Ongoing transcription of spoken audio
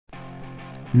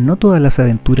No todas las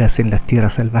aventuras en las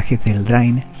tierras salvajes del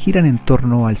Drain giran en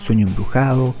torno al sueño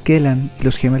embrujado, Kellan y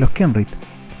los gemelos Kenrith.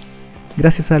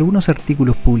 Gracias a algunos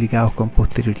artículos publicados con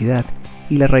posterioridad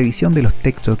y la revisión de los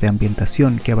textos de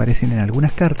ambientación que aparecen en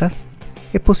algunas cartas,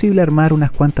 es posible armar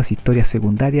unas cuantas historias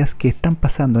secundarias que están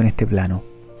pasando en este plano.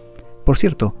 Por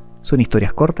cierto, son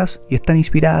historias cortas y están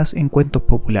inspiradas en cuentos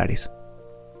populares.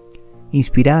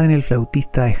 Inspirada en el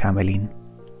flautista de Hamelin.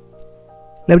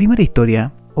 La primera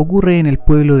historia ocurre en el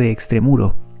pueblo de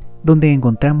Extremuro, donde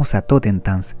encontramos a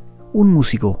Totentanz, un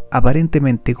músico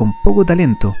aparentemente con poco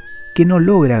talento que no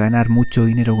logra ganar mucho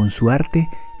dinero con su arte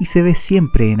y se ve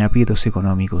siempre en aprietos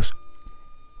económicos.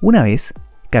 Una vez,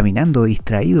 caminando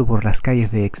distraído por las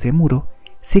calles de Extremuro,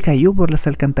 se cayó por las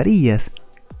alcantarillas,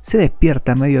 se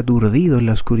despierta medio aturdido en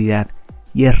la oscuridad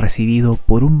y es recibido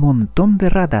por un montón de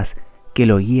ratas que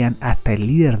lo guían hasta el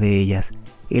líder de ellas,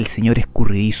 el señor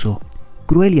Escurridizo,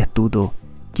 cruel y astuto,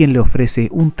 quien le ofrece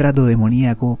un trato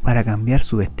demoníaco para cambiar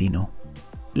su destino.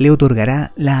 Le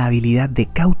otorgará la habilidad de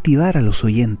cautivar a los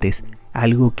oyentes,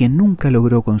 algo que nunca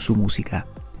logró con su música.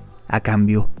 A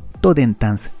cambio,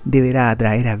 Totentanz deberá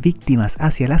atraer a víctimas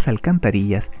hacia las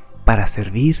alcantarillas para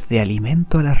servir de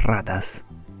alimento a las ratas.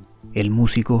 El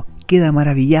músico queda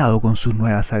maravillado con sus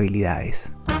nuevas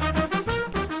habilidades.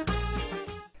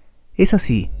 Es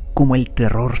así como el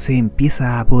terror se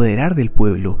empieza a apoderar del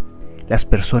pueblo. Las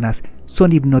personas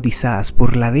son hipnotizadas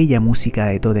por la bella música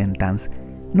de Totentanz.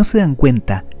 No se dan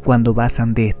cuenta cuando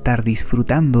pasan de estar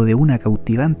disfrutando de una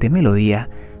cautivante melodía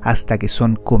hasta que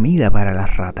son comida para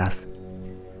las ratas.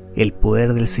 El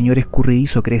poder del señor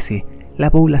Escurridizo crece, la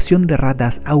población de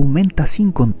ratas aumenta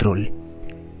sin control.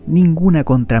 Ninguna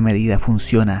contramedida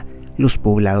funciona, los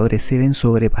pobladores se ven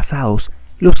sobrepasados,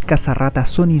 los cazarratas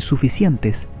son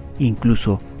insuficientes,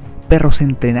 incluso perros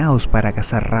entrenados para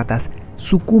cazar ratas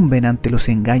sucumben ante los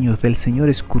engaños del señor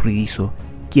Escurridizo,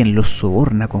 quien los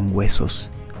soborna con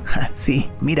huesos. Sí,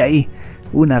 mira ahí,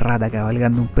 una rata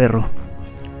cabalgando un perro.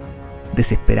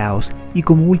 Desesperados y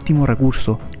como último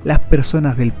recurso, las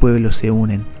personas del pueblo se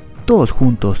unen. Todos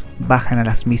juntos bajan a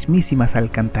las mismísimas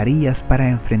alcantarillas para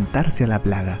enfrentarse a la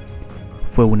plaga.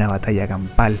 Fue una batalla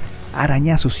campal,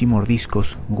 arañazos y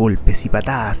mordiscos, golpes y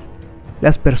patadas.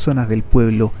 Las personas del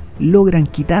pueblo logran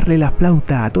quitarle la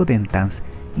flauta a Totentanz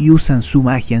y usan su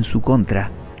magia en su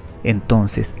contra.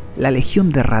 Entonces, la legión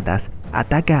de ratas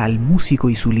ataca al músico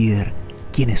y su líder,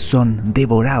 quienes son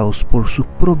devorados por sus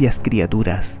propias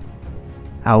criaturas.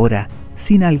 Ahora,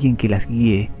 sin alguien que las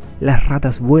guíe, las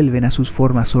ratas vuelven a sus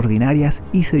formas ordinarias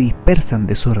y se dispersan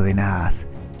desordenadas,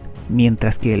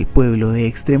 mientras que el pueblo de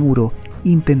Extremuro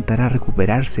intentará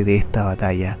recuperarse de esta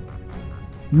batalla.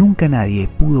 Nunca nadie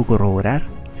pudo corroborar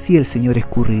si el señor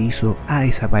Escurridizo ha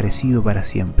desaparecido para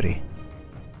siempre.